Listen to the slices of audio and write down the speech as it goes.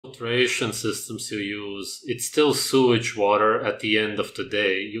filtration systems you use, it's still sewage water at the end of the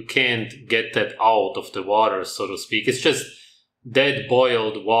day. You can't get that out of the water, so to speak. It's just dead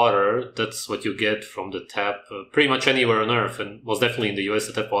boiled water. That's what you get from the tap pretty much anywhere on Earth, and was definitely in the US.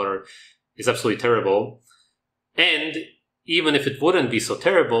 The tap water is absolutely terrible. And even if it wouldn't be so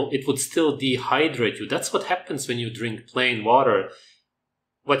terrible, it would still dehydrate you. That's what happens when you drink plain water.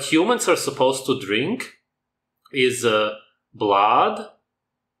 What humans are supposed to drink is blood.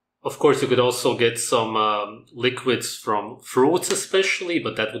 Of course, you could also get some liquids from fruits especially,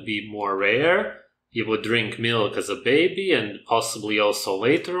 but that would be more rare. You would drink milk as a baby and possibly also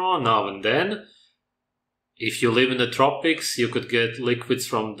later on, now and then. If you live in the tropics, you could get liquids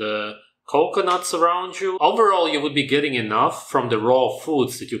from the coconuts around you. Overall, you would be getting enough from the raw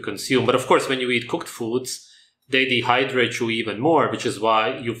foods that you consume. But of course, when you eat cooked foods, they dehydrate you even more, which is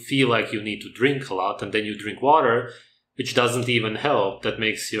why you feel like you need to drink a lot, and then you drink water, which doesn't even help. That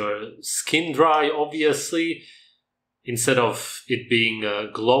makes your skin dry, obviously, instead of it being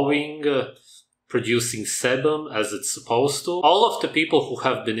glowing, producing sebum as it's supposed to. All of the people who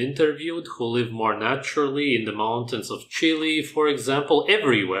have been interviewed, who live more naturally in the mountains of Chile, for example,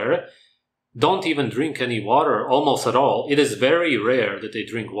 everywhere, don't even drink any water, almost at all. It is very rare that they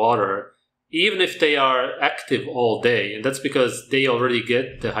drink water, even if they are active all day. And that's because they already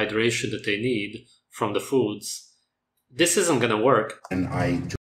get the hydration that they need from the foods. This isn't going to work. And I